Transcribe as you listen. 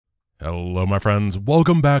Hello, my friends.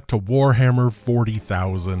 Welcome back to Warhammer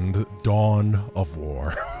 40,000 Dawn of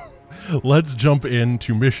War. Let's jump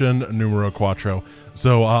into mission numero quattro.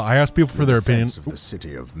 So I asked people for their opinion. The defense of the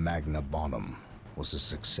city of Magna Bonum was a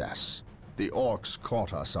success. The orcs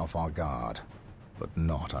caught us off our guard, but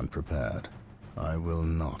not unprepared. I will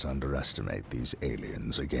not underestimate these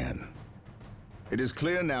aliens again. It is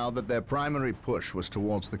clear now that their primary push was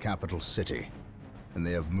towards the capital city, and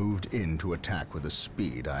they have moved in to attack with a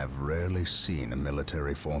speed I have rarely seen a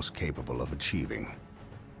military force capable of achieving.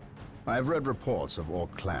 I have read reports of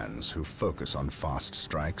orc clans who focus on fast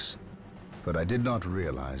strikes, but I did not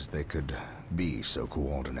realize they could be so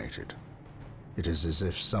coordinated. It is as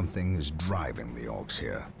if something is driving the orcs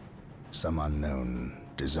here, some unknown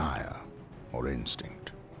desire or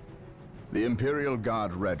instinct. The Imperial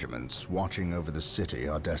Guard regiments watching over the city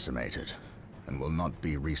are decimated and will not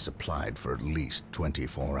be resupplied for at least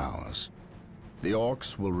 24 hours. The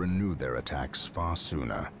orcs will renew their attacks far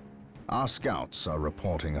sooner. Our scouts are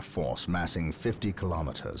reporting a force massing 50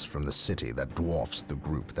 kilometers from the city that dwarfs the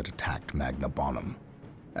group that attacked Magna Bonum.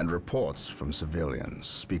 And reports from civilians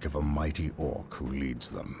speak of a mighty orc who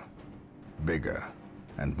leads them, bigger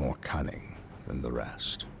and more cunning than the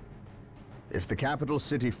rest. If the capital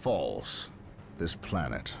city falls, this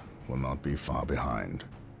planet will not be far behind.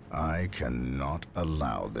 I cannot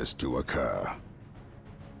allow this to occur.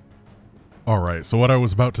 Alright, so what I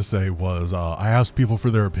was about to say was I asked people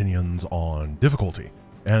for their opinions on difficulty.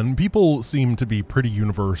 And people seem to be pretty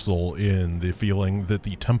universal in the feeling that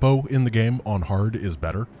the tempo in the game on hard is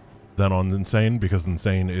better than on insane, because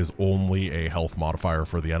insane is only a health modifier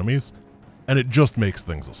for the enemies, and it just makes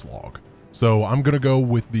things a slog. So I'm going to go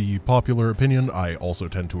with the popular opinion. I also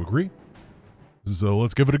tend to agree. So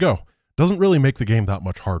let's give it a go. Doesn't really make the game that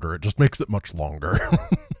much harder, it just makes it much longer.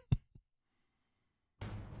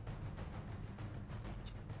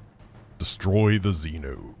 Destroy the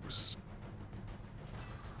Xenos.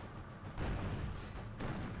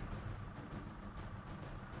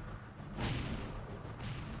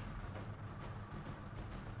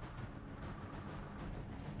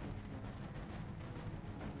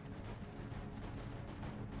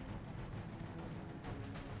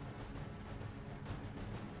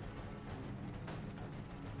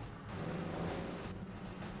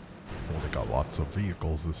 Oh, they got lots of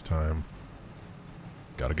vehicles this time.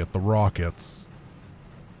 Gotta get the rockets.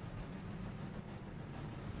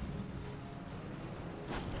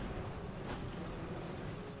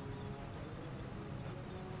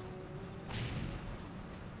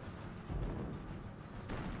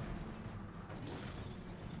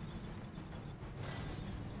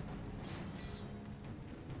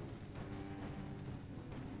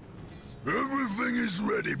 Everything is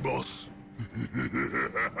ready, boss.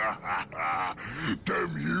 Them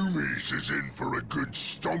Humies is in for a good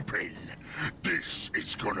stomping. This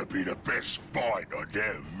is gonna be the best fight of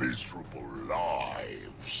their miserable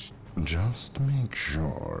lives. Just make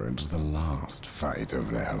sure it's the last fight of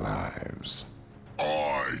their lives.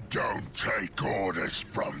 I don't take orders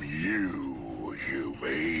from you,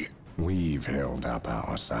 Humie. We've held up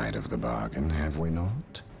our side of the bargain, have we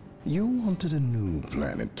not? You wanted a new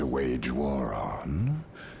planet to wage war on,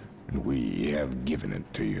 and we have given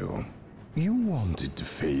it to you. You wanted to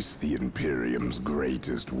face the Imperium's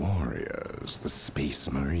greatest warriors, the Space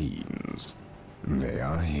Marines. They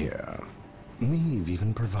are here. We've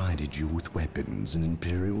even provided you with weapons and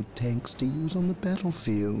Imperial tanks to use on the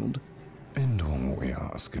battlefield. And all we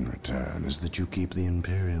ask in return is that you keep the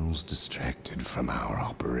Imperials distracted from our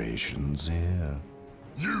operations here.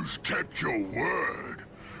 You've kept your word,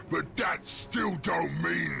 but that still don't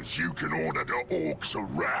mean you can order the orcs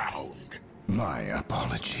around. My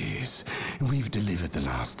apologies. We've delivered the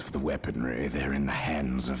last of the weaponry. They're in the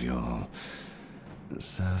hands of your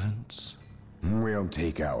servants. We'll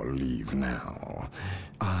take our leave now.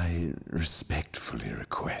 I respectfully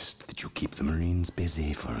request that you keep the Marines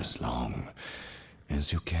busy for as long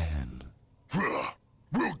as you can.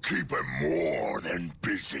 We'll keep them more than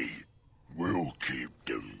busy. We'll keep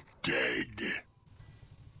them dead.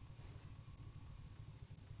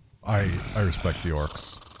 I respect the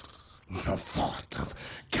orcs. The thought of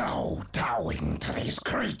kowtowing to these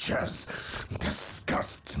creatures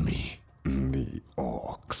disgusts me. The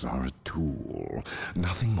orcs are a tool,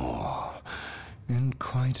 nothing more. And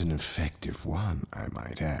quite an effective one, I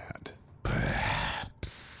might add.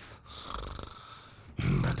 Perhaps.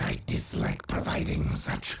 But I dislike providing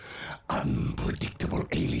such unpredictable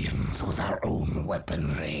aliens with our own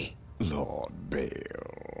weaponry. Lord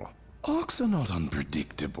Bale, Orcs are not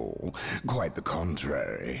unpredictable. Quite the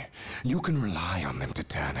contrary. You can rely on them to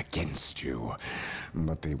turn against you.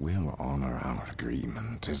 But they will honor our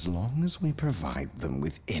agreement as long as we provide them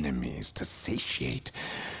with enemies to satiate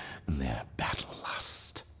their battle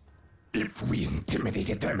lust. If we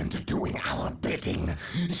intimidated them into doing our bidding,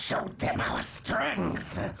 showed them our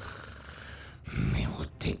strength, they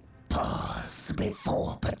would take pause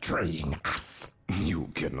before betraying us. You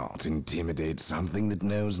cannot intimidate something that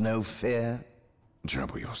knows no fear.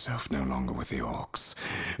 Trouble yourself no longer with the orcs.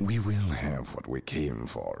 We will have what we came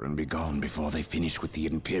for and be gone before they finish with the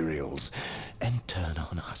Imperials and turn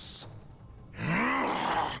on us.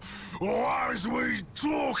 Why is we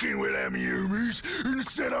talking with them humies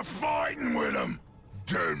instead of fighting with them?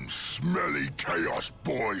 Them smelly chaos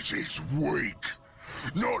boys is weak.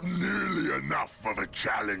 Not nearly enough of a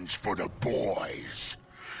challenge for the boys.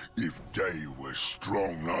 If they were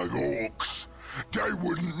strong like orcs, they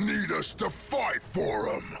wouldn't need us to fight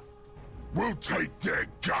for them. We'll take their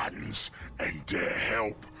guns and their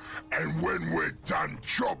help, and when we're done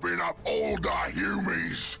chopping up all the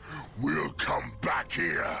humies, we'll come back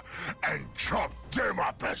here and chop them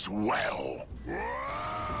up as well.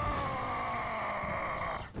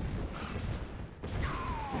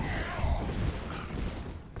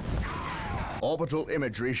 Orbital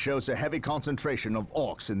imagery shows a heavy concentration of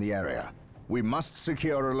orcs in the area. We must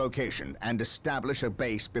secure a location and establish a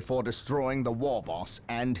base before destroying the war boss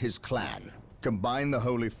and his clan. Combine the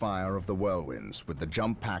holy fire of the whirlwinds with the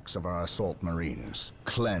jump packs of our assault marines.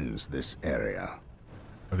 Cleanse this area.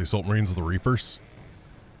 Are the assault marines the Reapers?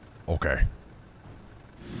 Okay.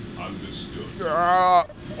 Understood.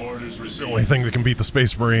 Orders The received. only thing that can beat the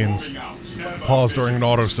Space Marines. Moving out. Stand by Pause during an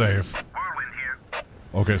position. autosave.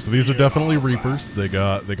 Okay, so these are definitely Reapers. They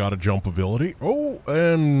got a jump ability. Oh,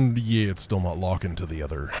 and yeah, it's still not locking to the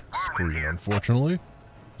other screen, unfortunately.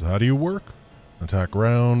 So how do you work? Attack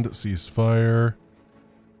round, cease fire.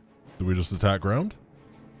 Do we just attack round?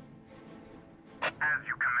 As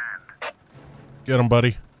you command. Get him,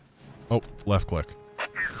 buddy. Oh, left click.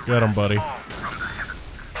 Get him, buddy. Falls from the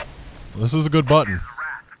heavens. This is a good button. His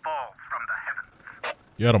wrath falls from the heavens.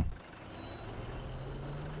 Get him.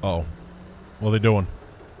 Uh-oh. What are they doing?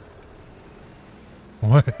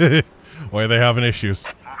 What? Why are they having issues?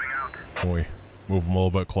 Moving out. Can we move them a little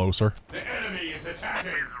bit closer? The enemy is attacking.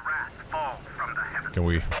 His wrath falls from the heavens. Can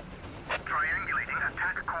we... Triangulating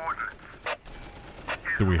attack coordinates.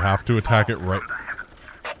 His Do we have to attack it falls right... from the heavens.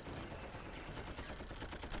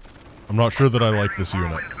 I'm not sure that I like this unit.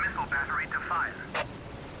 Whirlwind missile battery to fire.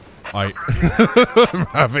 I'm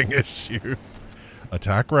having issues.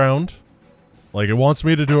 Attack round. Like, it wants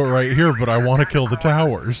me to do it right here, but I want to kill the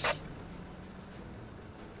towers.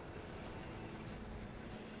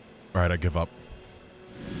 Alright, I give up.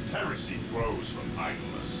 Heresy grows from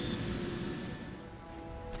idleness.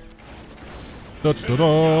 Da, da,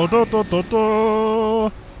 da, da, da, da, da.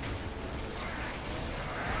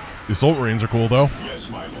 The Assault Marines are cool, though. Yes,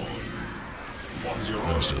 my lord. What's your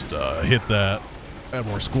order? Let's just hit that add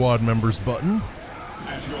more squad members button.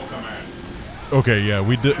 At your command. Okay, yeah,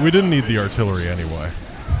 we didn't need the artillery anyway.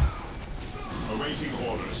 Awaiting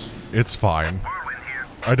orders. It's fine. Whirlwind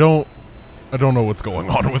here. I don't know what's going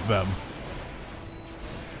on with them.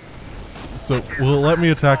 So, will it let me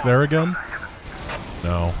attack there again?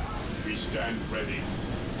 No. We stand ready.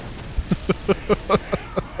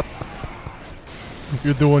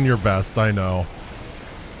 You're doing your best, I know.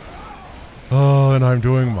 Oh, and I'm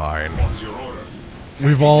doing mine. What's your order?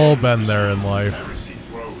 We've all been there in life. Heresy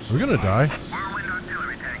grows Are we gonna from die? idleness. Whirlwind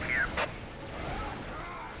artillery tank here.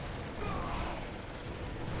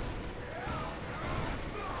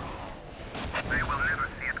 They will never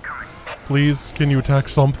see it coming. Please, can you attack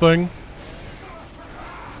something?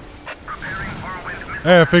 Preparing whirlwind missile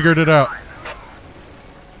Hey, I figured it out. fire.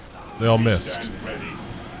 They all missed. Stand ready.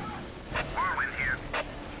 Whirlwind here.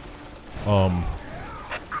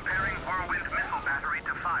 Preparing whirlwind missile battery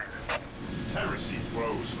to fire. Heresy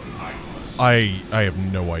grows from idleness. I have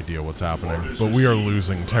no idea what's happening, but we are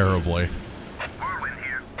losing terribly. Whirlwind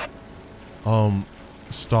here.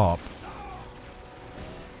 Stop.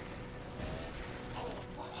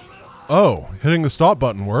 Oh, hitting the stop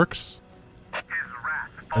button works. His wrath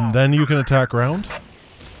And falls then you from can the attack round?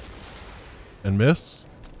 And miss?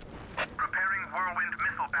 Preparing whirlwind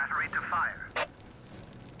missile battery to fire.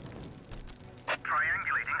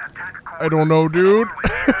 Triangulating attack I don't know, dude.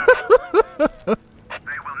 Whirlwind here.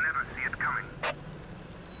 They will never see it coming.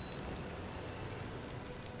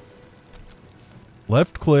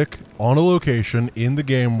 Left click on a location in the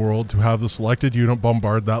game world to have the selected unit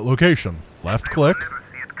bombard that location. Left click. Never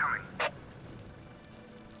see it coming.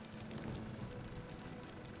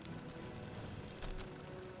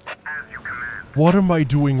 What am I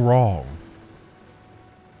doing wrong?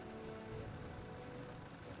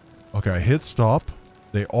 Okay, I hit stop.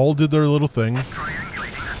 They all did their little thing.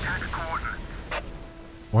 Triangulating attack coordinates.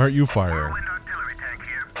 Why aren't you firing? Whirlwind artillery tank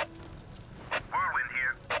here. Whirlwind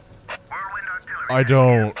here. Whirlwind artillery I tank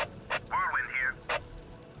don't... here. Whirlwind here.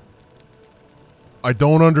 I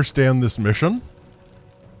don't understand this mission.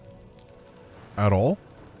 At all.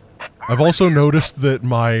 I've also noticed that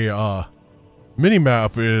my,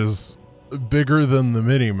 mini-map is bigger than the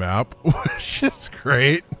mini-map, which is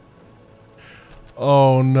great.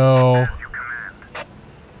 Oh no. As you command.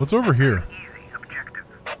 What's over here? Easy objective.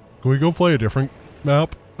 Can we go play a different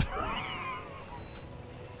map? The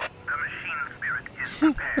machine spirit is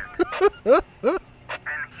prepared. An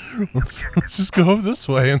easy Let's objective. just go this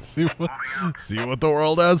way and see what the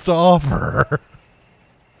world has to offer.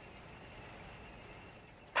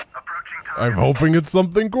 Approaching I'm target. hoping it's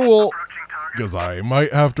something cool, Approaching target. because I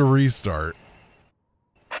might have to restart.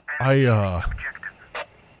 I Objective.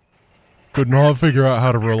 could not figure out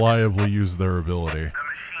how to reliably use their ability. The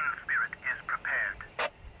machine spirit is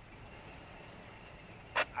prepared.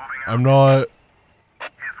 Moving out. I'm not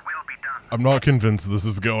His will be done. I'm not convinced this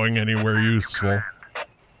is going anywhere As you useful. command.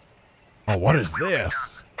 Oh, what is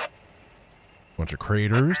this? Bunch of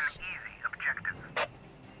craters. Easy objective.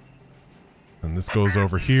 And this goes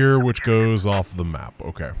over here, which goes off the map.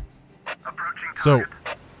 Okay. Approaching So, target.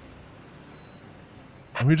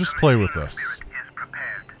 let me just play with Machine this. spirit is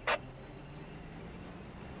prepared.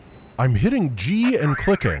 I'm hitting G and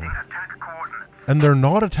clicking, Triangulating attack coordinates. and they're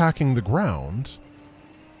not attacking the ground.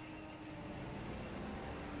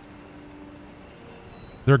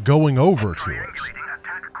 They're going over to it. Triangulating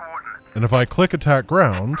attack coordinates. And if I click attack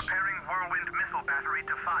ground, Preparing whirlwind missile battery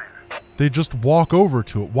to fire. they just walk over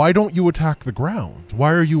to it. Why don't you attack the ground?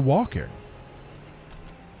 Why are you walking?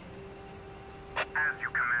 As you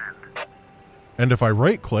command. And if I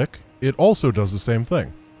right click, it also does the same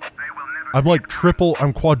thing. They will never I'm see like it coming.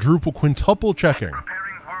 I'm quadruple, quintuple checking Preparing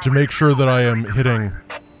whirlwind to make sure that I am missile hitting battery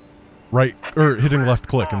right, or hitting left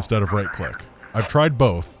click instead of right click. I've tried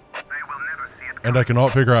both, to fire. They will never see it and I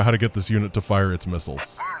cannot figure out how to get this unit to fire its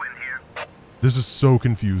missiles. Whirlwind here. This is so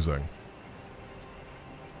confusing.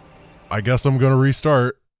 I guess I'm gonna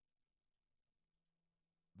restart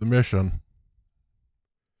the mission.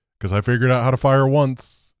 Because I figured out how to fire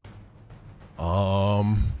once.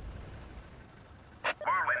 Whirlwind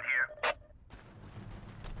here.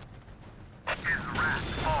 His wrath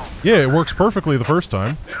falls. Yeah, it works perfectly the first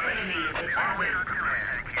time. The enemy is attacking. Artillery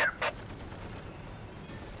tank here.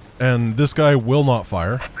 And this guy will not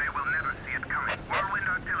fire. They will never see it coming. Whirlwind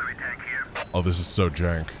artillery tank here. Oh, this is so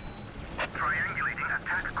jank. Triangulating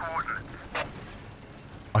attack coordinates.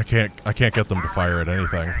 I can't get them to fire at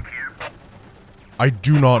anything. Tank here. I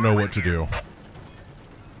do not know what to do.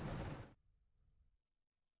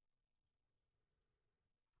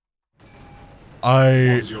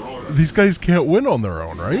 What's your order? These guys can't win on their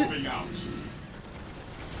own, right? Moving out.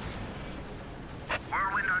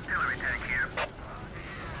 Whirlwind artillery tank here.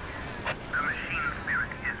 The machine spirit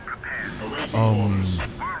is prepared. Awaiting orders.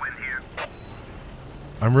 Whirlwind here.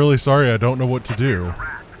 I'm really sorry, I don't know what to do.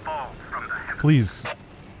 Wrath falls from the heavens. Please,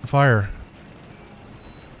 fire.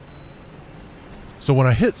 So when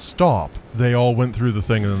I hit stop, they all went through the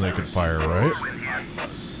thing and then they could fire, right? Whirlwind here.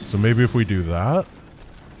 So maybe if we do that.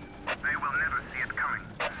 They will never see it coming.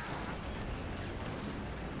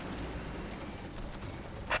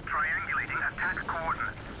 Triangulating attack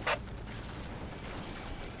coordinates.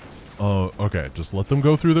 Oh, okay, just let them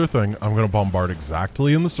go through their thing. I'm gonna bombard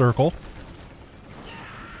exactly in the circle.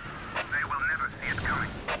 They will never see it coming.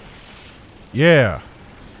 Yeah.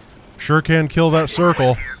 Sure can kill that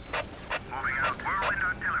circle. Moving out. Whirlwind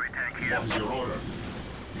artillery tank here. What's your order?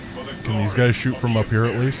 For the Can these glory guys shoot of from the up here at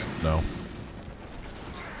Imperium. least? No.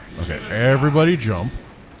 Okay, everybody jump.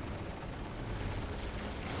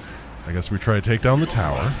 I guess we try to take down the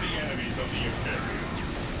tower. The enemies of the Imperium.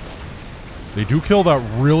 They do kill that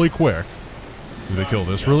really quick. Do they kill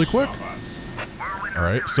this really quick? Stop us. Whirlwind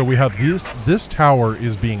Alright, so we have this tower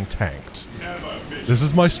is being tanked. Never vision. This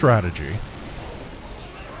is my strategy.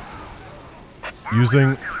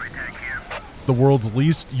 Using artillery tank here. the world's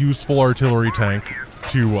least useful artillery tank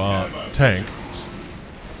to tank.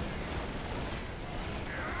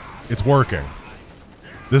 It's working.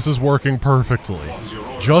 This is working perfectly.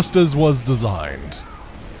 Just as was designed.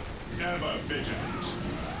 Never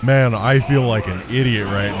vigilant. Man, I feel like an idiot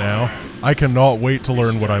right now. I cannot wait to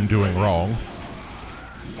learn what I'm doing wrong.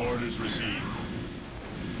 Orders received.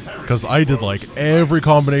 Because I did like every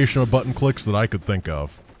combination of button clicks that I could think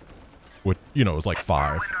of. Which, you know, it was like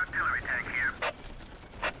 5. Whirlwind artillery tank here.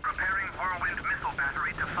 Preparing whirlwind missile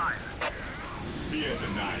battery to fire.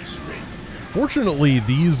 Fortunately,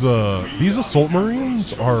 these assault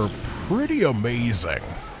marines are pretty amazing.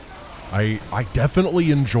 I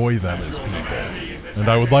definitely enjoy them as people, and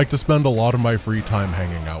I would like to spend a lot of my free time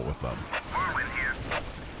hanging out with them.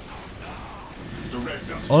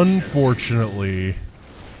 Unfortunately,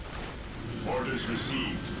 Orders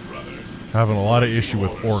received, brother. having a lot of issue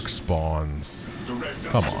with orc spawns.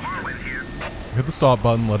 Come on. Hit the stop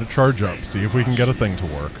button, let it charge up, see if we can get a thing to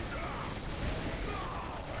work.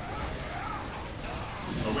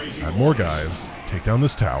 Add more guys. Take down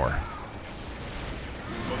this tower.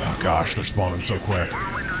 Oh gosh, they're spawning so quick.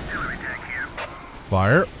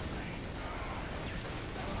 Fire.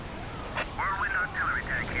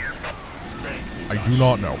 I do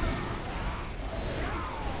not know.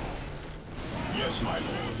 Yes, my lord.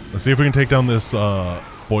 Let's see if we can take down this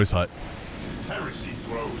boys hut. Heresy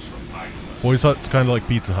grows from idleness. Boys hut's kind of like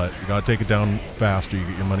Pizza Hut. You gotta take it down fast or you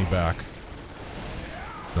get your money back.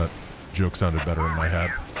 That joke sounded better in my head.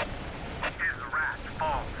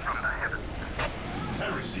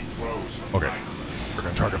 Heresy grows from Okay, idleness. we're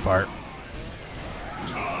gonna target fire.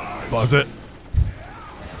 Buzz it.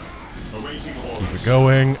 Awaiting Keep orders. it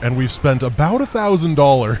going, and we've spent about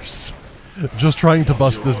 $1,000 just trying to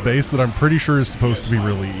bust this base that I'm pretty sure is supposed to be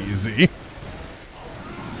really easy.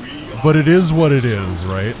 But it is what it is,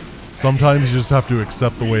 right? Sometimes you just have to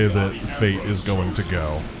accept the way that fate is going to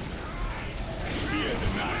go. Fear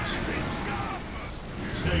the night.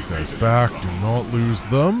 Get these guys back, do not lose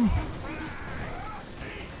them.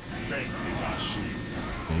 Faith is our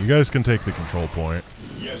shield. You guys can take the control point,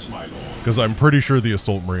 Yes, my lord. because I'm pretty sure the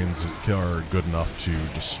assault marines are good enough to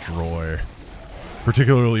destroy.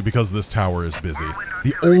 Particularly because this tower is busy.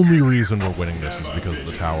 The only reason we're winning this is because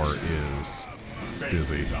the tower is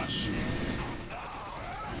busy. Faith is our shield.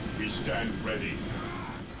 We stand ready.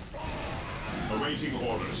 Awaiting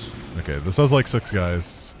orders. Okay, this has like 6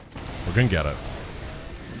 guys. We're gonna get it.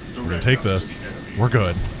 We're gonna take this. We're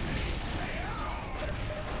good.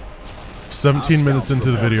 17 minutes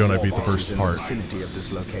into the video and I beat the first part. In the vicinity of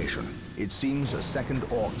this location. It seems a second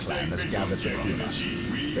orc clan has gathered between us.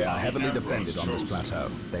 They are heavily defended on this plateau.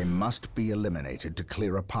 They must be eliminated to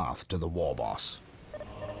clear a path to the war boss.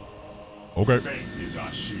 Okay. Faith is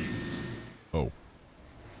our shield. Oh.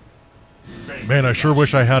 Faith Man, I is sure our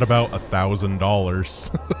wish I shield. had about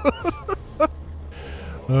 $1,000.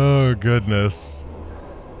 Oh, goodness.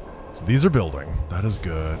 So these are building. That is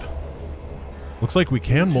good. Looks like we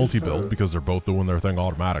can multi-build because they're both doing their thing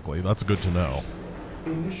automatically. That's good to know.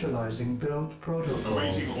 Initializing build protocol.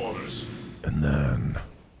 Awaiting orders. And then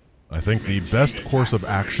I think the best course of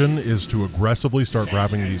action is to aggressively start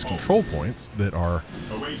grabbing these control points that are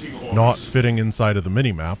Awaiting orders. not fitting inside of the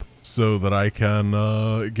minimap so that I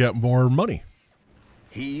can get more money.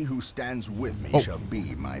 He who stands with me Oh. shall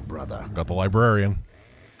be my brother. Got the librarian.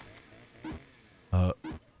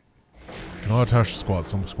 Cannot attach to squads.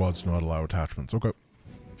 Some squads do not allow attachments. Okay.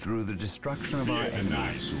 Through the destruction of our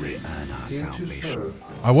enemies, we earn our Here to salvation. serve.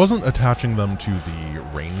 I wasn't attaching them to the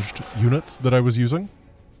ranged units that I was using.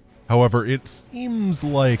 However, it seems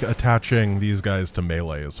like attaching these guys to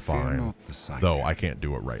melee is Fear fine. not the sight. Though I can't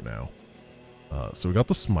do it right now. So we got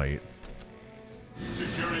the smite.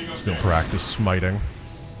 Securing Just gonna practice smiting.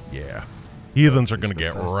 Yeah. Heathens are gonna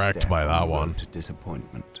get wrecked by that one. To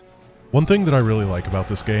disappointment. One thing that I really like about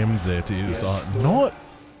this game that is not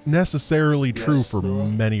necessarily true for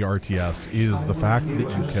many RTS is the fact that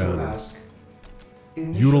you can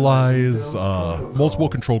utilize multiple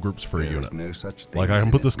control groups for a There is unit. no such thing Like I as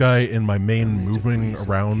can put this guy innocence, in my main only moving degrees of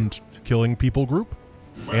around guilt. killing people group,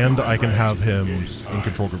 and I can have him in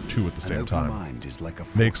control group 2 at the An same open time. mind is like a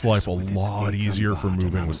Makes life a fortress with its lot gates easier for unbarred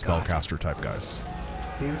and moving with unguarded. spellcaster type guys.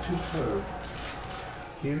 Here to serve.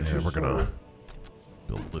 Here to And we're gonna serve.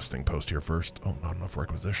 build a listing post here first. Oh, not enough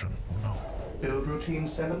requisition. Oh no. Build routine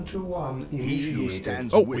 721 He who initiated.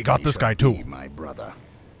 stands Oh, with we got me this shall guy too. be my brother.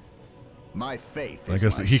 My faith I is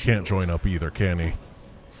guess my that he can't shield. join up either, can he?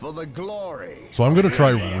 For the glory. So I'm gonna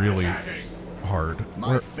try really hard.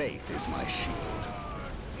 My Where, faith is my shield.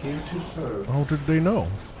 Here to serve. how did they know?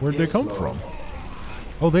 Where'd they Yes, come Lord. from?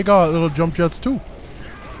 Oh, they got little jump jets too.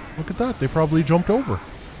 Look at that. They probably jumped over.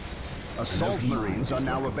 Assault marines are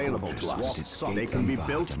now available to fortress us. with its They gates can be unbarred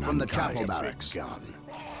built and from the unguarded. chapel barracks. Gun.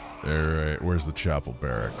 Alright, where's the chapel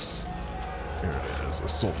barracks? Here it is.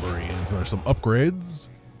 Assault marines. There's some upgrades.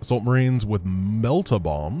 Assault marines with melta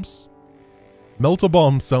bombs. Melta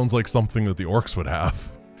bomb sounds like something that the orcs would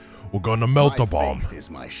have. We're gonna melt My a bomb. faith is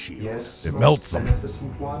my shield. Yes, It most melts 'em.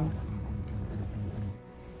 beneficent one.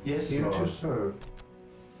 Yes, here to serve.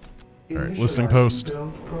 Alright, listing Initializing post.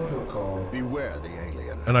 build protocol. Beware the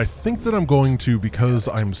alien. And I think that I'm going to, because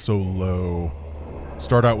I'm so low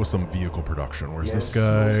start out with some vehicle production. Where's this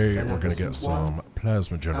guy? We're going to get some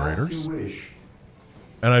plasma generators.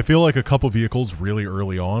 And I feel like a couple vehicles really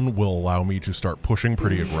early on will allow me to start pushing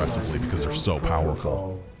pretty aggressively because they're so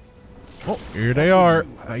powerful. Oh, here they are.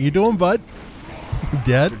 How you doing, bud?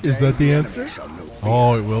 Dead? Is that the answer?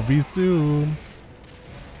 Oh, it will be soon.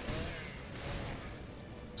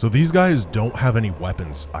 So these guys don't have any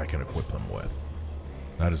weapons I can equip them with.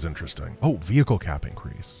 That is interesting. Oh, vehicle cap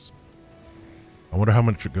increase. I wonder how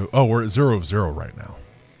much it goes. Oh, we're at 0 of 0 right now.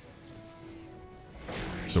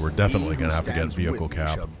 So we're definitely going to have to get vehicle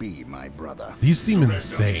cap. These seem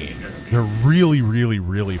insane. They're really, really,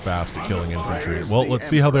 really fast at killing infantry. Well, let's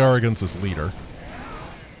see how they are against this leader.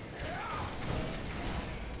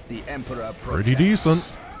 The Emperor pretty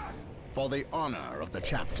decent. For the honor of the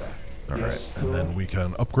chapter. All right, and then we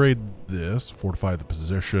can upgrade this, fortify the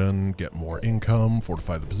position, get more income,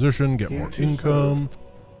 fortify the position, get more income,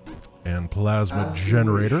 and plasma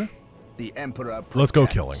generator. The Emperor let's go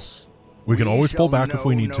killing. We can always pull back if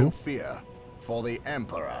we need to. Fear for the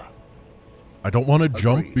Emperor. I don't want to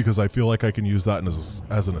jump because I feel like I can use that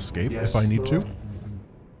as an escape if I need to.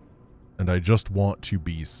 And I just want to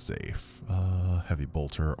be safe. Heavy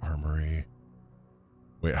bolter, armory.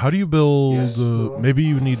 Wait, how do you build... maybe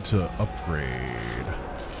you need to upgrade.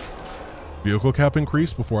 Vehicle cap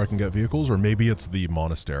increase before I can get vehicles, or maybe it's the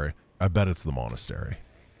monastery. I bet it's the monastery.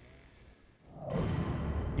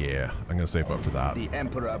 Yeah, I'm going to save up for that. The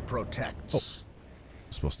Emperor protects. Oh,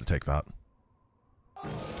 I'm supposed to take that.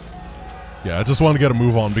 Yeah, I just want to get a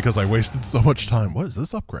move on because I wasted so much time. What is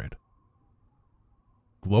this upgrade?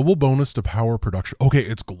 Global bonus to power production. Okay,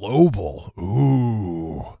 it's global.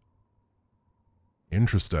 Ooh.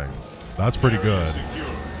 Interesting. That's pretty good.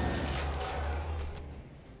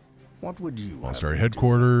 What would you Monastery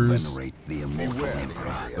headquarters. Venerate the immortal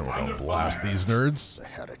Emperor. Then we're going to blast these nerds. The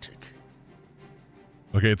heretic.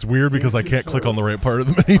 Okay, it's weird because I can't click on the right part of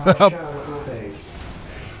the minimap.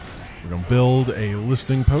 We're going to build a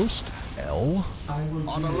listing post. L. On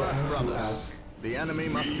alert, brothers. The enemy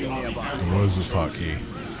must be nearby. And what is this hotkey?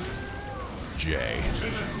 J.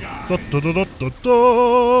 Da, da, da, da, da,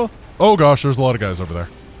 da. Oh gosh, there's a lot of guys over there.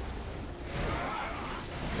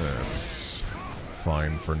 That's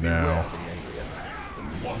fine for now.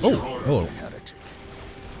 Oh, hello.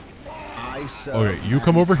 Okay, you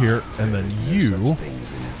come over here, and then you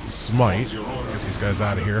smite. Get these guys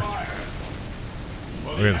out of here.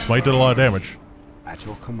 Okay, the smite did a lot of damage. At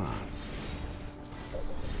your command.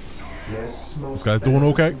 This guy's doing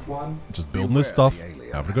okay. Just building this stuff,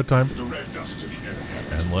 having a good time.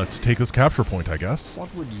 And let's take this capture point, I guess.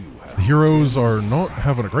 The heroes are not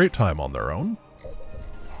having a great time on their own.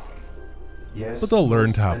 But they'll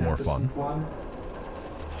learn to have more fun.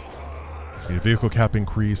 Okay, vehicle cap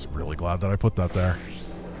increase. Really glad that I put that there.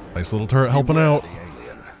 Nice little turret helping out.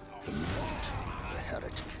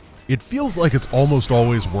 It feels like it's almost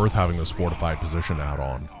always worth having this fortified position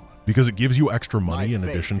add-on. Because it gives you extra money in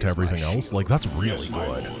addition to everything else. Like, that's really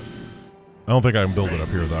good. I don't think I can build it up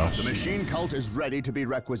here, though. The machine cult is ready to be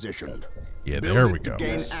requisitioned. Yeah, there we go. To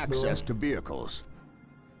gain access to vehicles.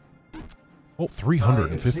 Oh,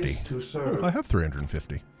 350. Oh, I have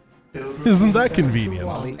 350. Isn't that convenient?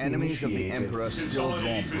 While the enemies of the Emperor still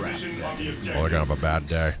draw breath. Oh, they're gonna have a bad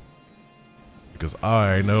day. Because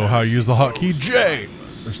I know how to use the hotkey J!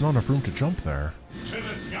 There's not enough room to jump there.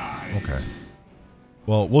 Okay.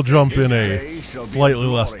 Well, we'll jump in a slightly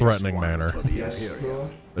less threatening manner.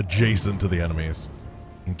 Adjacent to the enemies.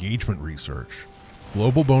 Engagement research.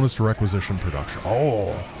 Global bonus to requisition production.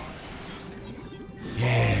 Oh!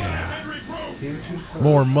 Yeah!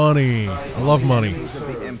 More money! I love money.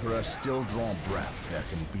 The Emperor still draw breath. There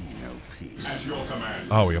can be no peace.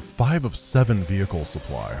 Oh, we have 5 of 7 vehicle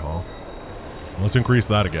supply, huh? Let's increase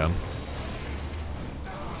that again.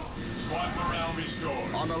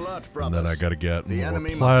 On alert, and then I gotta get more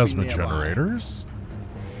plasma generators.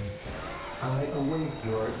 I await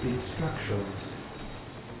your instructions.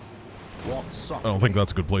 I don't think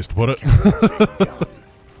that's a good place to put it.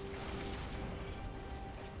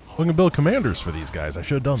 We can build commanders for these guys. I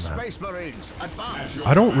should have done that. Space Marines, advance.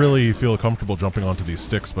 I don't really feel comfortable jumping onto these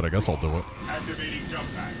sticks, but I guess I'll do it. Activating jump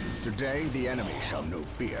pack. Today, the enemy shall know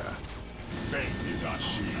fear. Faith is our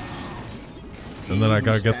shield. And then I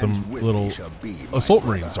gotta get them little assault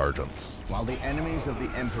marine sergeants. While the enemies of the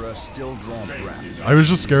Emperor still draw breath. I was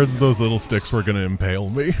just scared that those little sticks were gonna impale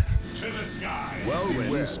me.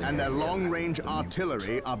 Whirlwinds and their long-range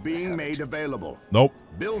artillery are being made available. Nope.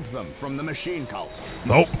 Build them from the machine cult.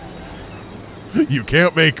 Nope. You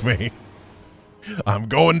can't make me. I'm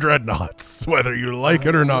going dreadnoughts, whether you like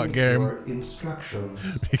it or not, game. Your instructions.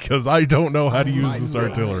 Because I don't know how to use this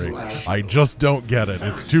artillery. I just don't get it.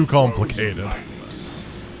 It's too complicated.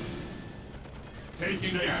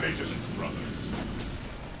 Taking damage, brothers.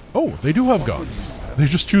 Oh, they do have guns. They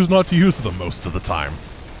just choose not to use them most of the time.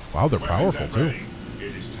 Wow, they're powerful too.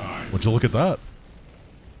 It is time. Would you look at that?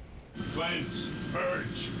 Cleanse,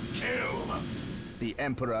 purge, kill. The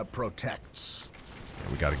Emperor protects.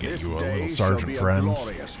 We gotta get This you a day little shall sergeant be friend. a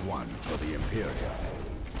glorious one for the Imperium.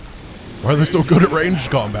 Why are they so good at ranged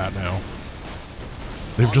combat now?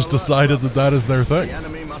 They've just decided that that is their The thing.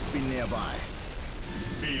 enemy must be nearby.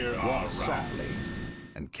 Fear our Walk wrath. softly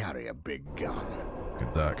and carry a big gun.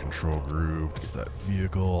 Get that control group, get that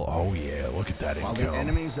vehicle. Oh yeah, look at that While the income.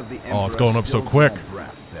 enemies of the Emperor Oh, it's going up so still quick. draw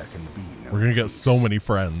breath, there can be no We're gonna get peace. so many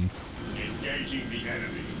friends. Engaging the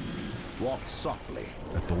enemy. Walk softly.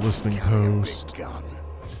 At the listening Carry a post. big gun.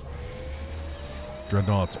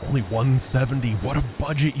 Dreadnought's only 170. What a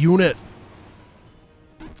budget unit!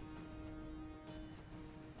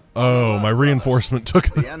 Oh, my reinforcement took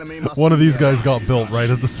The enemy must one of be these guys nearby. got built right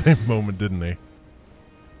at the same moment, didn't he?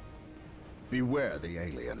 Beware the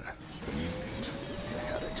alien, the mutant, the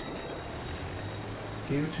heretic.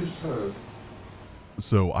 Here to serve.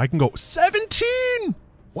 So I can go 17!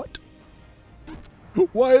 What?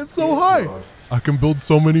 Why is it so Yes, high? Lord. I can build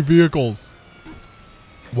so many vehicles.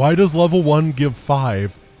 Why does level 1 give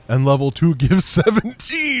 5 and level 2 give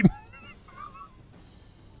 17?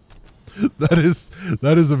 That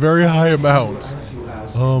is a very high amount. As you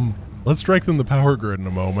ask. Let's strengthen the power grid in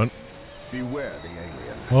a moment. Beware the alien.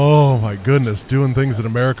 Oh my goodness, doing things that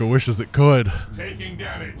America wishes it could. Taking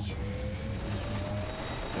damage.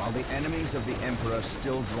 While the enemies of the Emperor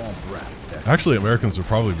still draw breath, there can Actually, Americans would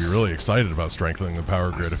probably be really excited about strengthening the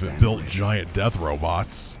power grid if it built giant death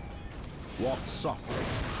robots. walk softly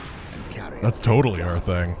and carry a That's big totally gun. our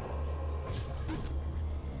thing.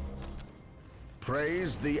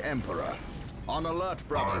 Praise the Emperor. On alert,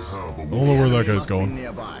 brothers. I don't know where that Enemy guy's must be going.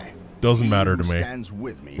 nearby. Doesn't He matter who to me. stands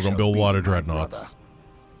with me We're gonna shall build a be lot of my dreadnoughts. brother.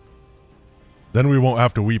 Then we won't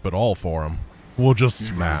have to weep at all for him. We'll just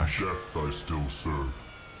smash. Death I still serve.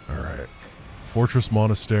 Alright. Fortress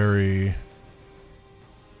Monastery.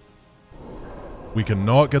 We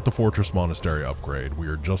cannot get the Fortress Monastery upgrade. We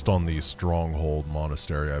are just on the Stronghold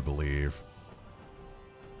Monastery, I believe.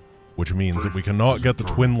 Which means that we cannot get the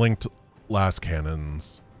twin-linked last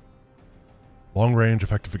cannons. Long range,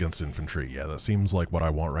 effective against infantry. Yeah, that seems like what I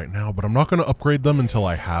want right now, but I'm not going to upgrade them until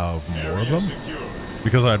I have more of them. Secure.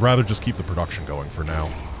 Because I'd rather just keep the production going for now.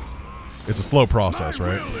 It's a slow process,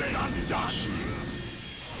 right? For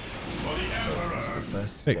the Emperor. The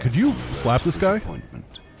first Hey, step could you slap this guy?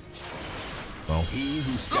 disappointment. Oh. He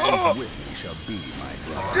who stands with me shall be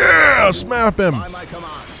my brother. Yeah, smap him! By my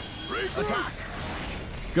command. Attack!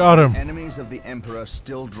 Got him. Enemies of the Emperor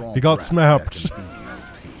still draw He got breath, smacked. there can be no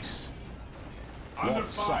peace. Under Walk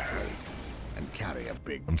fire. softly and carry a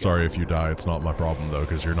big I'm sorry gun. if you die. It's not my problem, though,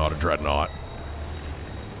 because you're not a Dreadnought.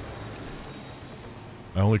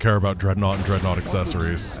 I only care about Dreadnought and Dreadnought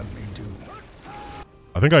accessories. Have me do.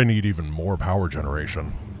 I think I need even more power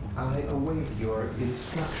generation. I await your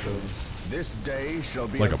instructions. This day shall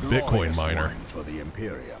be Like a a Bitcoin glorious miner. one for the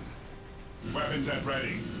Imperium. Weapons at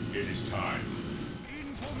ready. It is time.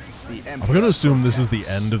 The I'm Emperor going to assume this is the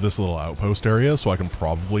protects. end of this little outpost area, so I can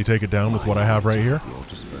probably take it down with what I have right here. Your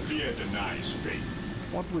disposal. Fear denies faith.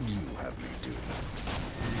 What would you have me do?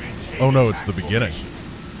 Maintain Oh no, it's attack the beginning. formation.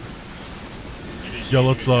 Yeah,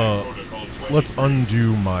 let's Protocol 20. let's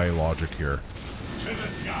undo my logic here. To the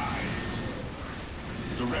skies.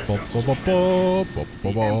 Direct Ba, us ba, to ba, ba, ba,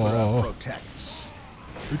 ba, The Emperor ba. protects.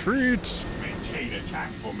 Retreat! maintain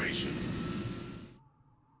attack formation.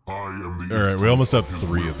 I am the Alright, we almost have instrument of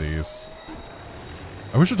 3 his of these.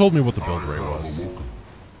 I wish it told me what the build will. rate I have was. awoken.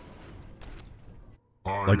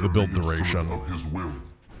 I Like the am build instrument duration. Of his will.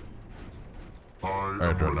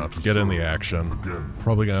 Alright, Dreadnoughts, get in the action. Again.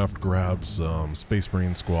 Probably gonna have to grab some Space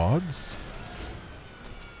Marine squads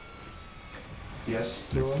Yes,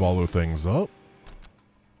 to Lord? follow things up.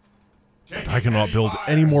 Taking I cannot heavy build fire.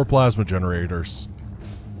 any more plasma generators.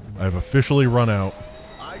 I have officially run out.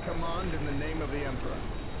 I command in the name of the Emperor.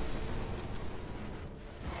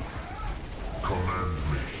 Command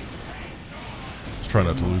me. Just try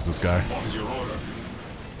not to lose this guy. What is your order?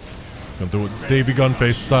 Gonna do it Davy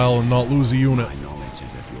Gunface style and not lose a unit. My knowledge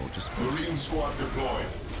is at your disposal. Marine squad deployed.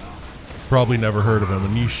 Probably never heard of him. A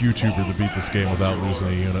niche YouTuber that beat this game without losing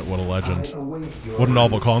a unit. What a I legend. await your What a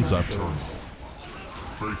novel concept. instructions.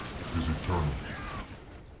 Faith is eternal.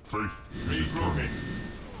 Faith is eternal.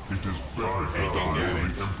 Regrouping. It is better to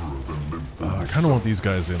die for the Emperor than live for I kind of want these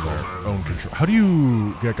guys in their own control. How do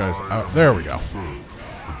you get guys out? There we go.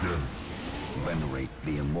 again. Venerate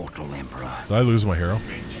the immortal Emperor. Did I lose my hero?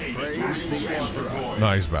 Praise the Emperor.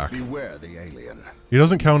 No, he's back. Beware the alien. He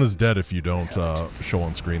doesn't count as dead if you don't show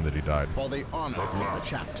on screen that he died. For the honor of the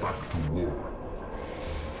chapter. Back to war.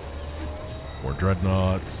 More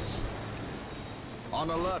dreadnoughts. On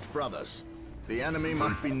alert, brothers. The enemy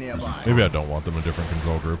must be nearby. Maybe I don't want them in different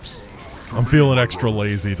control groups. I'm feeling extra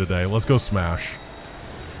lazy today. Let's go smash.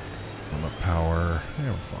 Enough power.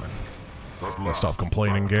 Yeah, we're fine. Let's stop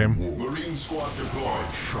complaining, game. Marine squad deployed.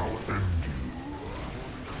 Shall end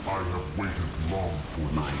you. I have waited long for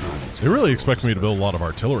this day. They really expect me to build a lot of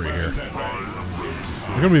artillery here. They're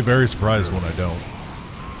going to be very surprised when I don't.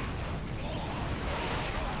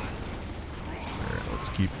 Alright, let's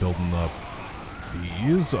keep building up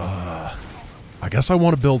these. I guess I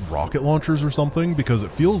want to build rocket launchers or something because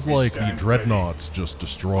it feels like the dreadnoughts just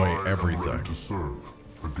destroy everything. To serve.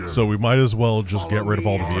 Again. So we might as well just get rid of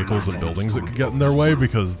all the vehicles and buildings that could get in their way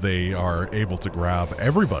because they are able to grab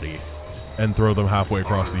everybody and throw them halfway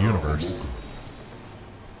across the universe.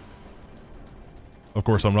 Of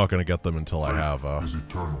course, I'm not going to get them until I have is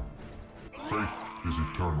eternal. Faith is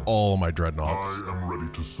eternal. all of my dreadnoughts, I am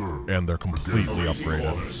ready to serve. and they're completely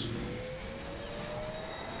upgraded.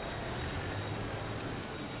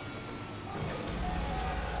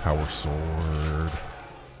 Power sword.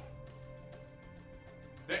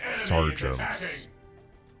 Sergeants.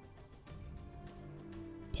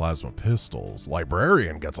 Plasma pistols.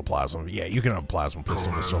 Librarian gets a plasma. Yeah, you can have a plasma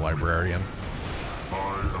pistol, Mr. Librarian. I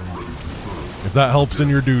am ready to serve. If that helps in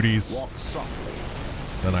your duties, Walk softly.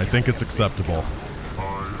 then I think it's acceptable. I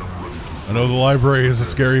am ready to I serve. know the library is a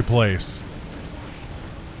scary place.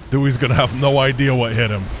 Dewey's gonna have no idea what hit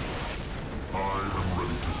him. I am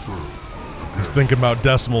ready to serve. He's thinking about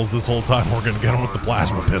decimals this whole time. We're gonna get him with the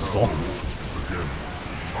plasma pistol. Again.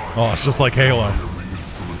 Oh, it's just like Halo. I am the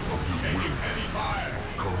instrument of his will.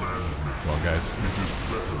 Command me. Come on, guys. It is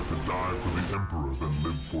better to die for the Emperor than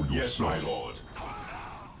live for Yes, my yourself. lord.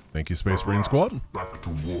 Thank you, Space Marine Squad. Back to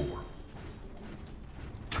war.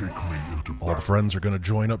 Take me into All the friends are gonna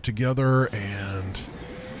join up together, and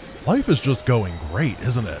life is just going great,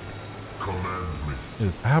 isn't it? Command me. It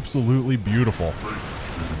is absolutely beautiful.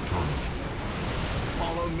 Faith is eternal.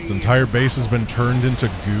 Follow me. This entire base has been turned into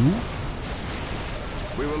goo.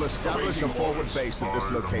 We will establish a forward base at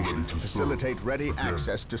this location to facilitate ready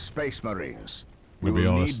access to Space Marines. We To be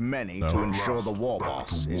will honest, need many no. to ensure the war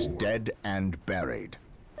boss is dead and buried.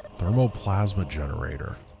 Thermoplasma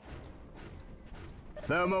generator.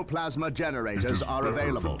 Thermoplasma generators It is are better to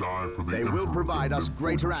available. die for the They will Emperor provide than us live for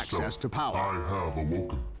greater yourself. access to I power. have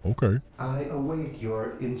awoken. Okay, I await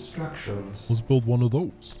your instructions. let's build one of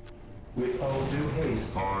those. With all due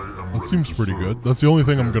haste. I am That ready seems to pretty serve. good. That's the only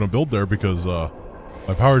thing I'm gonna build there because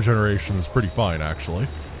my power generation is pretty fine, actually.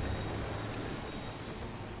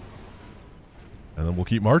 And then we'll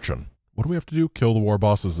keep marching. What do we have to do? Kill the war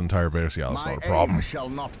boss's entire base? Yeah, that's My not a problem. aim shall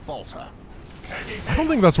not falter. I don't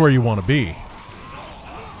think that's where you want to be.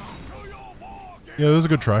 Yeah, that was a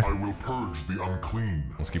good try. I will purge the unclean.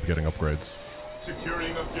 Let's keep getting upgrades.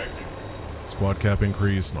 Securing objective. Squad cap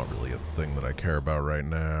increase, not really a thing that I care about right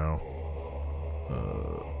now.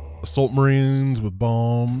 Assault Marines with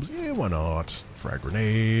bombs, yeah, why not? Frag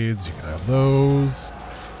grenades, you can have those.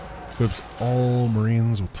 Equips all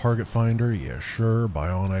Marines with target finder, yeah, sure.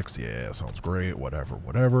 Bionics, yeah, sounds great, whatever,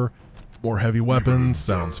 whatever. More heavy weapons,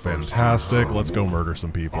 sounds fantastic. Let's go murder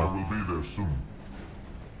some I people. will be there soon.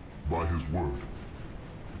 By his word.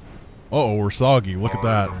 Uh-oh, we're soggy, look at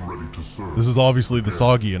that. I am ready to serve. This is obviously the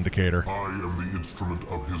soggy indicator. I am the instrument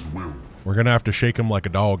of his will. We're gonna have to shake him like a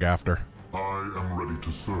dog after. I am ready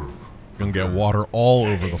to serve. Gonna get water all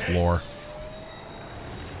over the floor.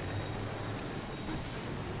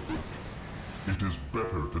 It is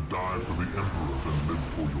better to die for the Emperor than live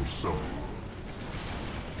for yourself.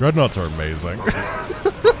 Dreadnoughts are amazing. It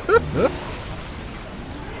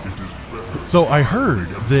is better. So I heard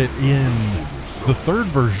that in the third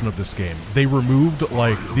version of this game, they removed,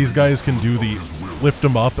 like, these guys can do the lift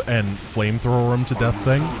them up and flamethrower them to death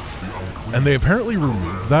thing. And they apparently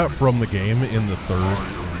removed that from the game in the third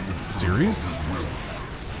series,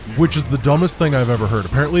 which is the dumbest thing I've ever heard.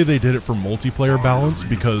 Apparently they did it for multiplayer balance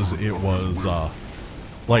because it was,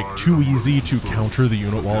 like, too easy to counter the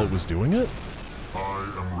unit while it was doing it.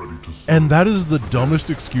 I am ready to serve. And that is the dumbest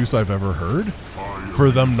excuse I've ever heard for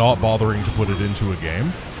them not bothering to put it into a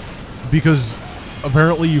game. Because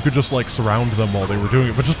apparently you could just like surround them while they were doing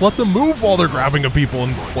it, but just let them move while they're grabbing at people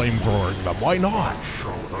and flamethrowing them. Why not?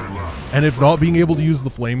 And if not being able to use the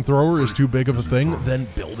flamethrower is too big of a thing, then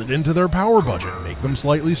build it into their power budget. Make them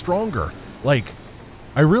slightly stronger. Like,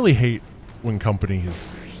 I really hate when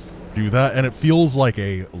companies do that, and it feels like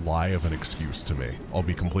a lie of an excuse to me. I'll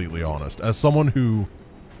be completely honest. As someone who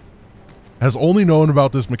has only known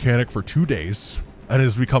about this mechanic for 2 days and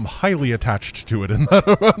has become highly attached to it in that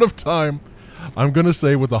amount of time, I'm going to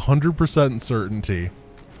say with 100% certainty,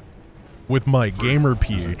 with my gamer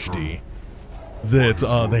PhD, that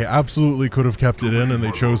they absolutely could have kept it in and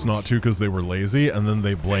they chose not to because they were lazy, and then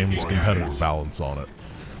they blamed competitive balance on it.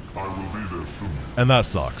 And that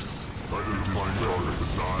sucks.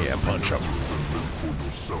 Yeah, punch him.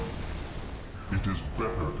 It is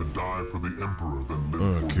better to die for the Emperor than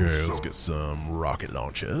live for yourself. Okay, let's get some rocket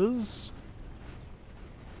launches.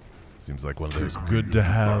 Seems like one of those good to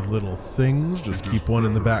have little things. Just keep one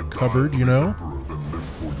in the back cupboard, you know?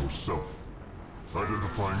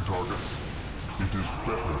 Identifying targets. It is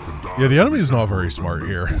better to die. Yeah, the enemy's not very smart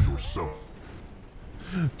here.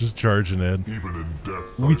 Just charging in. Even in death,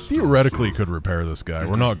 we theoretically could repair this guy.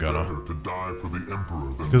 We're not gonna.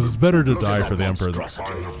 Because it's better to die for the Emperor than...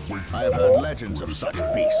 I have heard legends of such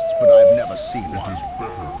beasts, but I've never seen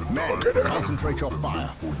one. Men, concentrate your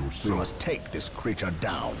fire. We must take this creature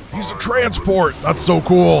down. He's a transport! That's so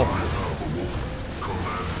cool!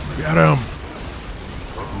 Get him!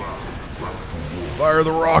 Fire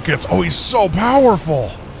the rockets! Oh, he's so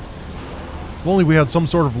powerful! If only we had some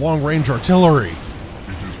sort of long-range artillery.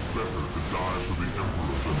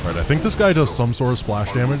 Right, I think this guy does some sort of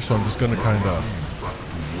splash damage, so I'm just gonna kind of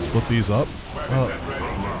split these up.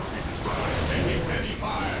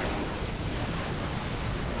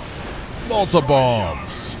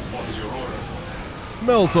 Melta-bombs!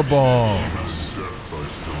 Melta-bombs!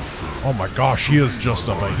 Oh my gosh, he is just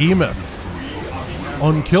a behemoth. It's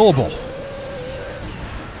unkillable.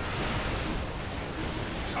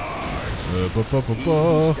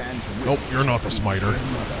 Nope, you're not the smiter.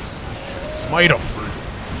 Smite him!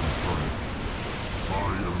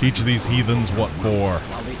 Teach these heathens what for.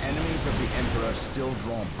 While the enemies of the Emperor still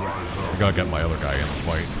draw breath. I gotta get my other guy in the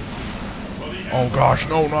fight. Oh gosh,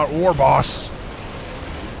 no, not War Boss.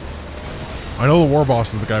 I know the War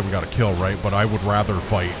Boss is the guy we gotta kill, right? But I would rather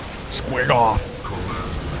fight Squig off.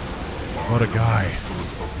 What a guy.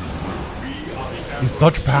 He's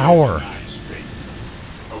such power.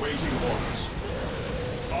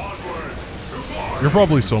 You're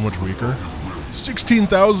probably so much weaker.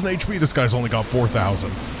 16,000 HP. This guy's only got 4,000.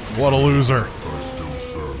 What a loser.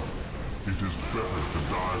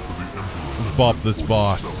 Let's bop this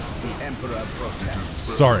boss.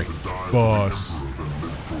 Sorry, boss.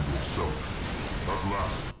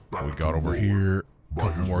 We got over here a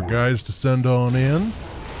couple more guys to send on in.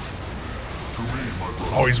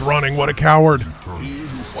 Oh, he's running. What a coward.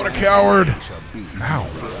 What a coward. Ow.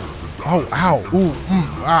 Oh, ow. Ooh,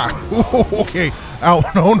 ah. Ooh, okay. Ow.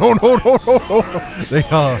 No, no, no, no, no,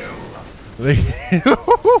 no.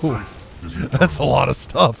 That's a lot of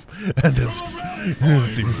stuff. And it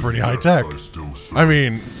seems pretty high tech. I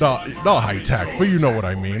mean, not high tech, but you know what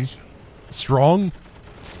I mean. Strong.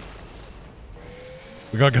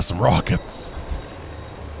 We gotta get some rockets.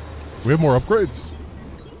 We have more upgrades.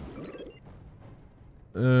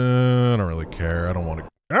 I don't really care. I don't want to.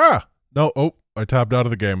 Ah! No. Oh, I tapped out of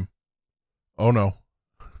the game. Oh no.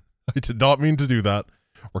 I did not mean to do that.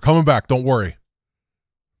 We're coming back. Don't worry.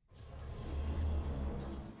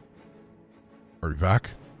 Are we back?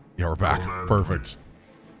 Yeah, we're back. Perfect.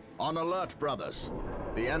 On alert, brothers.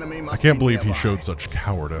 The enemy must I can't be believe he nearby. showed such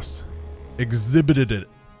cowardice. Exhibited it.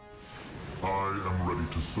 I am ready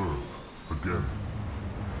to serve again.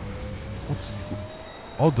 What's...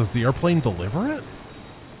 Oh, does the airplane deliver it?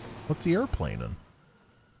 What's the airplane in?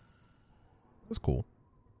 That's cool.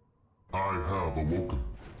 I have awoken.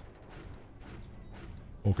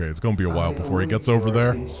 Okay, it's gonna be a while before he gets over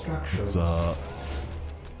there. It's,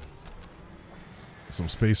 some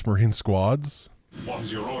Space Marine squads.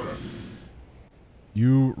 What's your order?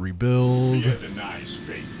 You rebuild. Fear denies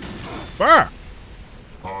faith. Ah!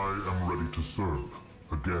 I am ready to serve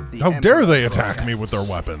again. How dare they attack me with their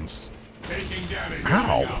weapons? Taking damage.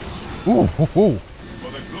 Ow! Ooh, ooh, ooh.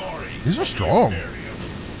 For the glory. These are strong.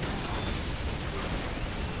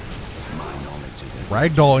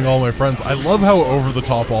 Ragdolling all my friends. I love how over the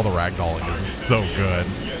top all the ragdolling is. It's so good.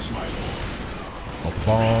 Melt a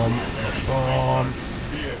bomb. Melt a bomb.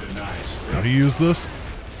 How do you use this?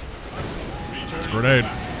 It's a grenade.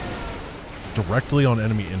 Directly on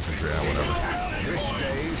enemy infantry. Whatever.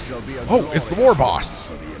 Oh, it's the War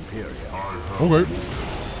Boss. Okay.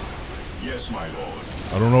 Yes, my lord.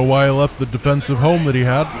 I don't know why he left the defensive home that he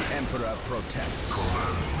had. The Emperor protects.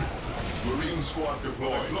 Marine squad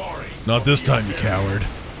deployed. Glory. Not this time, you coward.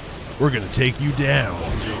 We're gonna take you down.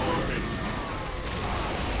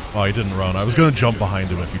 Oh, he didn't run. I was gonna jump behind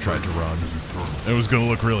him if he tried to run. It was gonna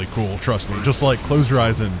look really cool, trust me. Just like close your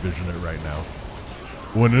eyes and envision it right now.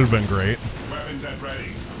 Wouldn't it have been great? Weapons at ready.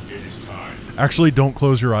 It is time. Actually, don't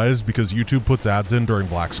close your eyes because YouTube puts ads in during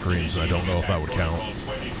black screens, and I don't know if that would count.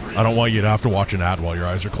 I don't want you to have to watch an ad while your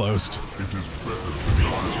eyes are closed. It is better to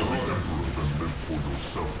die for the Emperor than live for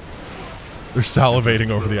yourself. They're salivating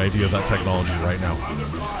over the idea of that technology right now.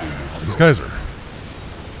 These guys are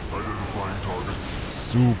Identifying targets.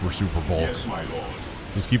 super bulk. Yes, my lord.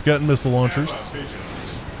 Just keep getting missile launchers.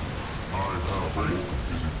 Vigilance. I have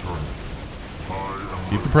hope is eternal. I am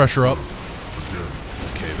Keep the pressure up. again.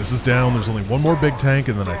 Okay, this is down. There's only one more big tank,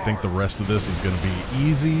 and then I think the rest of this is going to be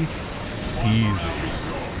easy peasy.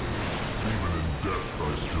 Even in death,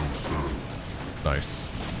 I still serve. Nice.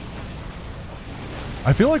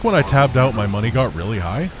 I feel like when I tabbed out, my money got really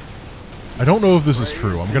high. I don't know if this is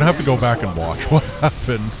true. I'm going to have to go back and watch what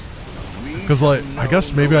happened. Because, like, I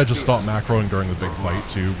guess maybe I just stopped macroing during the big fight,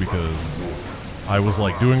 too, because I was,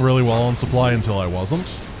 like, doing really well on supply until I wasn't.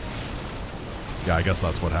 Yeah, I guess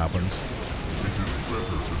that's what happened. It is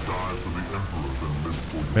better to die for the Emperor than live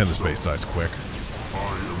for yourself. Man, this base dies quick.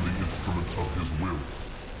 I am the instrument of his will.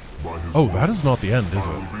 By his Oh, will, that is not the end, is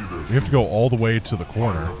it? We have to go all the way to the I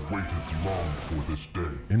corner. have waited long for this day.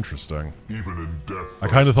 Interesting. Even in death, I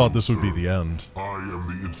kind of thought this still would be serve. the end. I am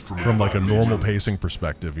the instrument From, like, a of his normal will. pacing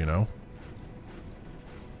perspective, you know?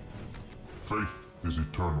 Faith is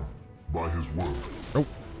eternal. By his word. Oh,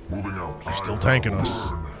 Moving out. They're still I tanking have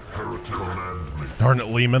us. learned heretic. Command me. darn it,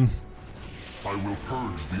 Lehman. I will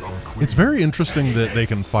purge the unclean. It's very interesting that they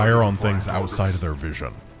can fire on things outside of their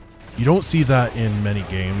vision. You don't see that in many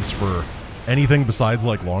games for anything besides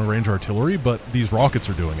like long-range artillery, but these rockets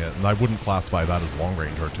are doing it, and I wouldn't classify that as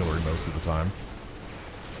long-range artillery most of the time.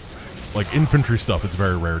 Like infantry stuff, it's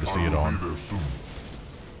very rare to see it I will on. be there soon.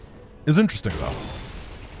 It's interesting though,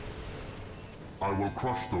 I will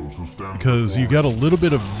crush those who stand because you before get a me. little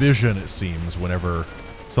bit of vision, it seems, whenever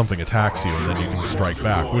something attacks you, and then you can strike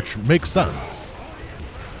back, which makes sense.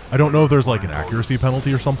 I don't know if there's like an accuracy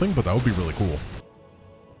penalty or something, but that would be really cool.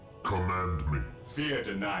 Command me. Fear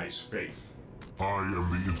denies faith. I am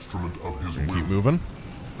the instrument of his will. Keep moving.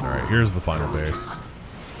 Alright, here's the final base.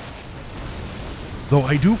 Though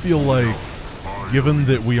I do feel like, given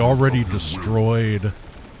that we already destroyed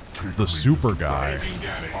the super guy, I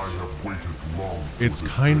have waited long. for it's this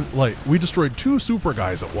kind day. like we destroyed two super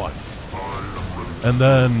guys at once. I am ready to And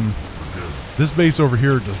then again. this base over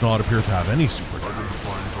here does not appear to have any super guys,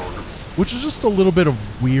 Identifying targets. which is just a little bit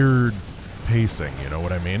of weird pacing, you know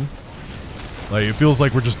what I mean? Like, it feels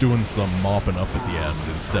like we're just doing some mopping up at the end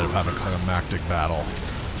instead of having a climactic battle.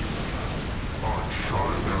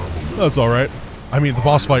 That's alright. I mean, the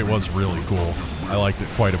boss fight was really cool. I liked it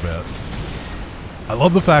quite a bit. I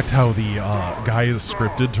love the fact how the guy is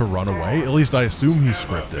scripted to run away. At least I assume he's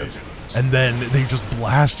scripted. And then they just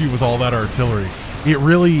blast you with all that artillery. It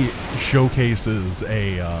really showcases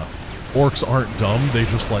orcs aren't dumb, they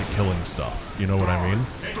just like killing stuff. You know what I mean?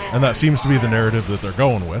 And that seems to be the narrative that they're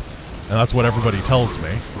going with. And that's what everybody tells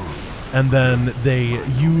me. And then they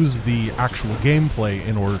use the actual gameplay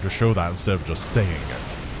in order to show that instead of just saying it.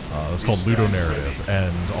 It's called ludonarrative,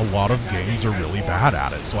 and a lot of games are really bad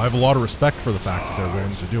at it. So I have a lot of respect for the fact that they're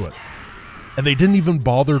willing to do it. And they didn't even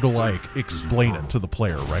bother to, like, explain it to the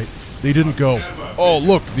player, right? They didn't go, oh,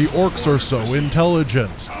 look, the orcs are so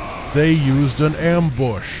intelligent. They used an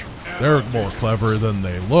ambush. They're more clever than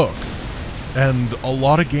they look. And a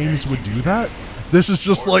lot of games would do that. This is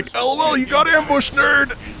just like, LOL, you got ambushed,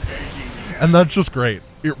 nerd! And that's just great.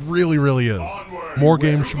 It really, really is. More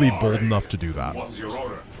games should be bold enough to do that. What's your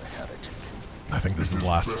order? I think this is the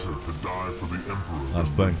last Better to die for the Emperor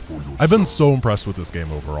last than thing. live for I've been yourself. so impressed with this game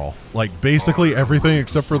overall. Like, basically everything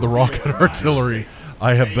except for the rocket artillery,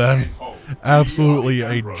 I have been absolutely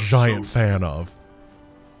a giant fan of.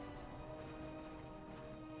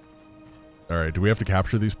 Alright, do we have to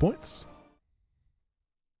capture these points?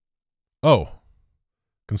 Oh.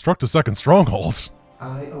 Construct a second stronghold.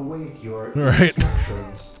 I await your Alright.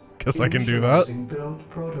 instructions. Guess I can do that. Introducing build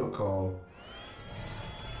protocol.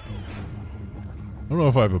 I don't know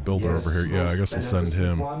if I have a builder Yes, over here. Yeah, I guess we'll most send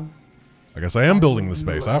him. one. I guess I am building the Do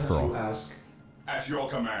space as after you all. ask. At your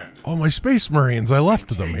command. Oh, my space marines, I left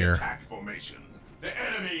them Maintain here. Attack formation. The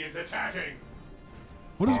enemy is attacking.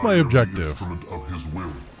 What is I my am the objective? instrument of his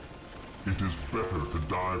will. It is better to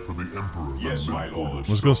die for the Emperor Yes, than my live for lord. I was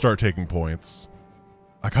yourself. going to start taking points.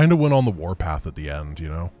 I kind of went on the warpath at the end, you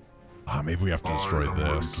know? Maybe we have to destroy I am ready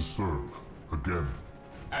to this. serve again.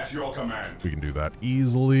 At your command, We can do that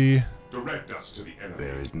easily. direct us to the enemy.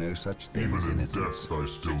 There is no such thing Even as in innocence. death, I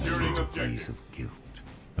still Securing serve. Degrees objective. of guilt.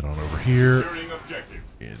 Head on over here. Securing objective.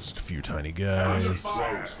 Yeah, just a few tiny Under guys.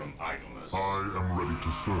 fire from idleness. I am ready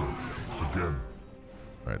to serve again.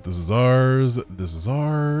 Alright, this is ours. This is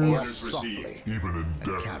ours. Orders received. Even in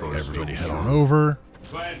death, I still Everybody head serve. on over.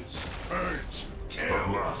 Cleanse, purge, At kill.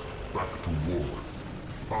 last, back to war.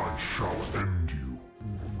 I shall end you.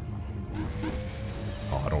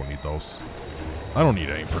 Oh, I don't need those. I don't need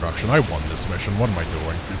any production. I won this mission. What am I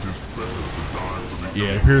doing? It is better to die for the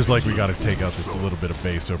Yeah, it appears like we gotta take out this little bit of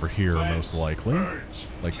base over here, most likely. Purge,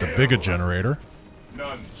 Like the kill. bigger generator.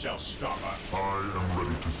 None shall stop us. I am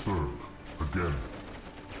ready to serve again.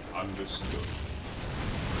 Understood.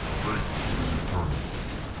 Faith is eternal.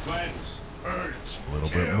 Cleanse, purge, A little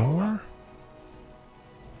kill. bit more.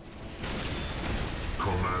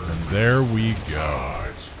 Command And there we go.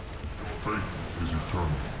 Charge. Faith is eternal.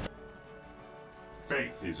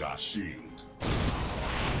 Faith is our shield.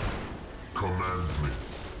 Command me.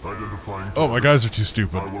 Identifying Oh, my guys are too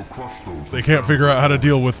stupid. I will crush those They who can't stand figure out how to before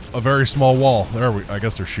deal with a very small wall. There we. I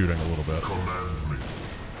guess they're shooting a little bit. me. Command me.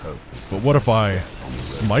 Hope is But the what if best I step on the road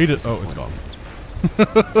smite to it? Oh, it's gone. I am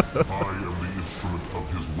the instrument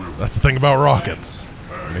of his will. That's the thing about rockets.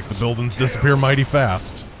 They make the buildings disappear mighty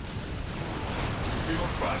fast. We will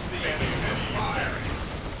crush the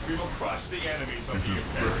enemies. We will crush the enemies of It the is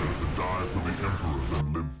better Imperium. to die for the Emperor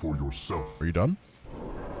than live for yourself. Are you done?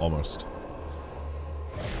 Almost.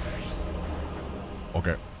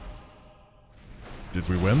 Okay. Did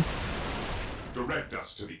we win? Direct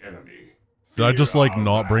us to the enemy. Did I just like Fear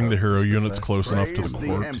not our bring the hero the units first close enough to Praise the the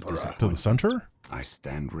court Emperor. to the center? I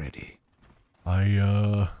stand ready. I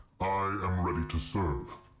am ready to serve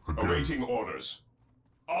again. Awaiting orders.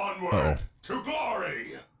 Onward Uh-oh. to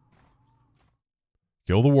glory.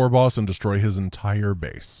 Kill the war boss and destroy his entire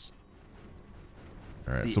base.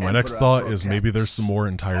 Alright, The so my next Emperor thought is maybe there's protects. some more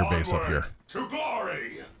entire base up Onward here. to glory.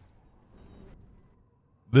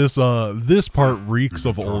 This part reeks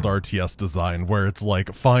of old RTS design where it's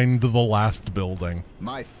like find the last building.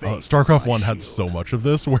 My faith StarCraft is my 1 had shield. so much of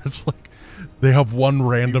this where it's like they have one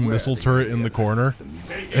random Beware missile the turret in the alien. corner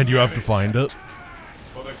Take and you have to advantage find it.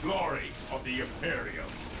 for the glory of the Imperium.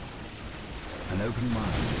 An open mind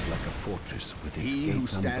is like a fortress with its He who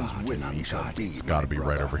gates stands unbarred with and me shall unguarded. be Gotta my be right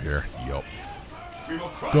brother. over here. Yup. We will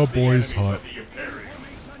crush The the boys' enemies hut. of the Imperium.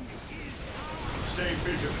 Stay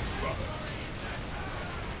vigilant, brothers.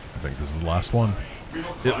 I think this is the last one. We will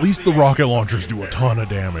At crush least the rocket enemies of launchers the do a Imperium. ton of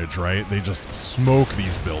damage, right? They just smoke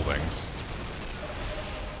these buildings.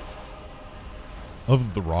 Love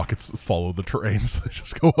that the rockets follow the terrain, so they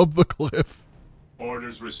just go up the cliff.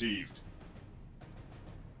 Orders received.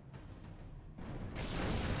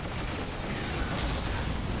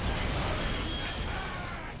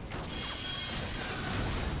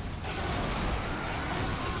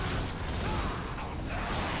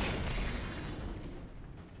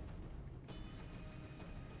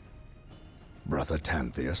 Brother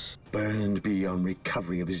Tantheus. Burned beyond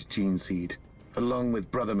recovery of his gene seed, along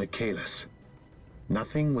with Brother Michaelis.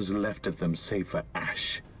 Nothing was left of them save for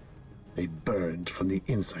ash. They burned from the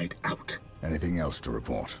inside out. Anything else to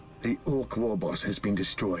report? The Orc war boss has been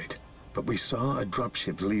destroyed, but we saw a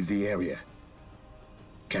dropship leave the area.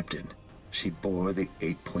 Captain, she bore the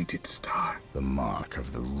 8-pointed star. The mark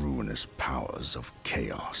of the ruinous powers of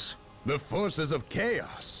chaos. The forces of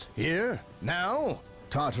chaos? Here? Now?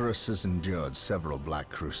 Tartarus has endured several Black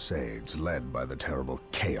Crusades led by the terrible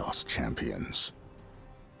Chaos Champions.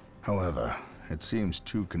 However, it seems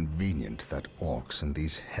too convenient that orcs and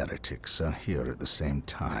these heretics are here at the same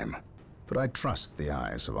time. But I trust the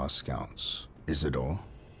eyes of our scouts. Isidore,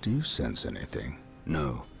 do you sense anything?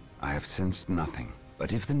 No, I have sensed nothing.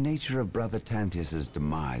 But if the nature of Brother Tantheus's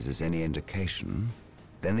demise is any indication,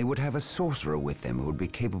 then they would have a sorcerer with them who would be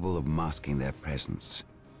capable of masking their presence,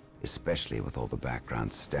 especially with all the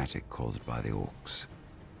background static caused by the orcs.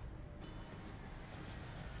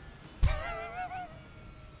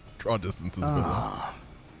 Draw distance is visible.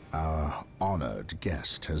 Our honored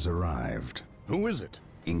guest has arrived. Who is it?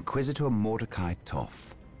 Inquisitor Mordecai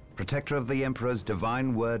Toth, protector of the Emperor's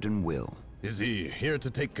divine word and will. Is he here to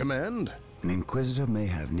take command? An Inquisitor may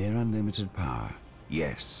have near unlimited power.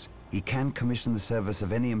 Yes, he can commission the service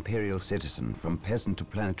of any Imperial citizen, from peasant to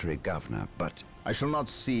planetary governor, but I shall not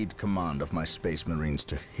cede command of my Space Marines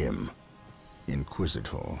to him,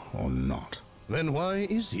 Inquisitor or not. Then why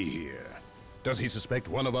is he here? Does he suspect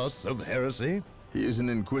one of us of heresy? He is an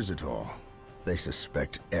Inquisitor. They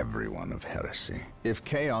suspect everyone of heresy. If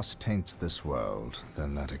chaos taints this world,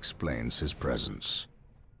 then that explains his presence.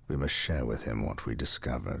 We must share with him what we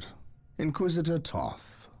discovered. Inquisitor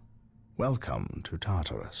Toth, welcome to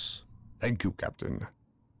Tartarus. Thank you, Captain.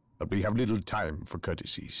 But we have little time for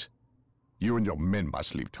courtesies. You and your men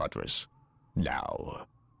must leave Tartarus. Now.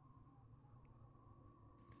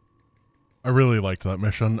 I really liked that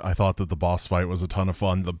mission. I thought that the boss fight was a ton of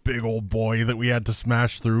fun. The big old boy that we had to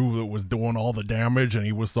smash through that was doing all the damage, and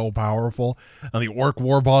he was so powerful. And the orc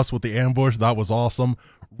war boss with the ambush, that was awesome.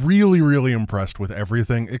 Really, really impressed with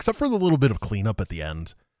everything, except for the little bit of cleanup at the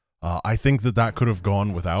end. I think that could have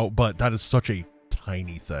gone without, but that is such a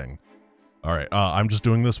tiny thing. All right, I'm just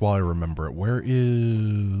doing this while I remember it.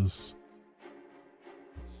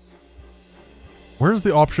 Where's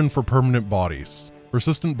the option for permanent bodies?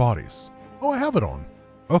 Persistent bodies. Oh, I have it on.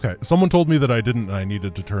 Okay, someone told me that I didn't and I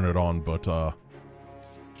needed to turn it on, but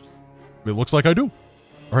it looks like I do.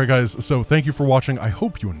 All right, guys, so thank you for watching. I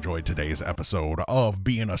hope you enjoyed today's episode of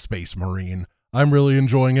Being a Space Marine. I'm really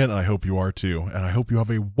enjoying it, and I hope you are too, and I hope you have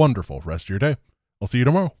a wonderful rest of your day. I'll see you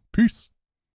tomorrow. Peace.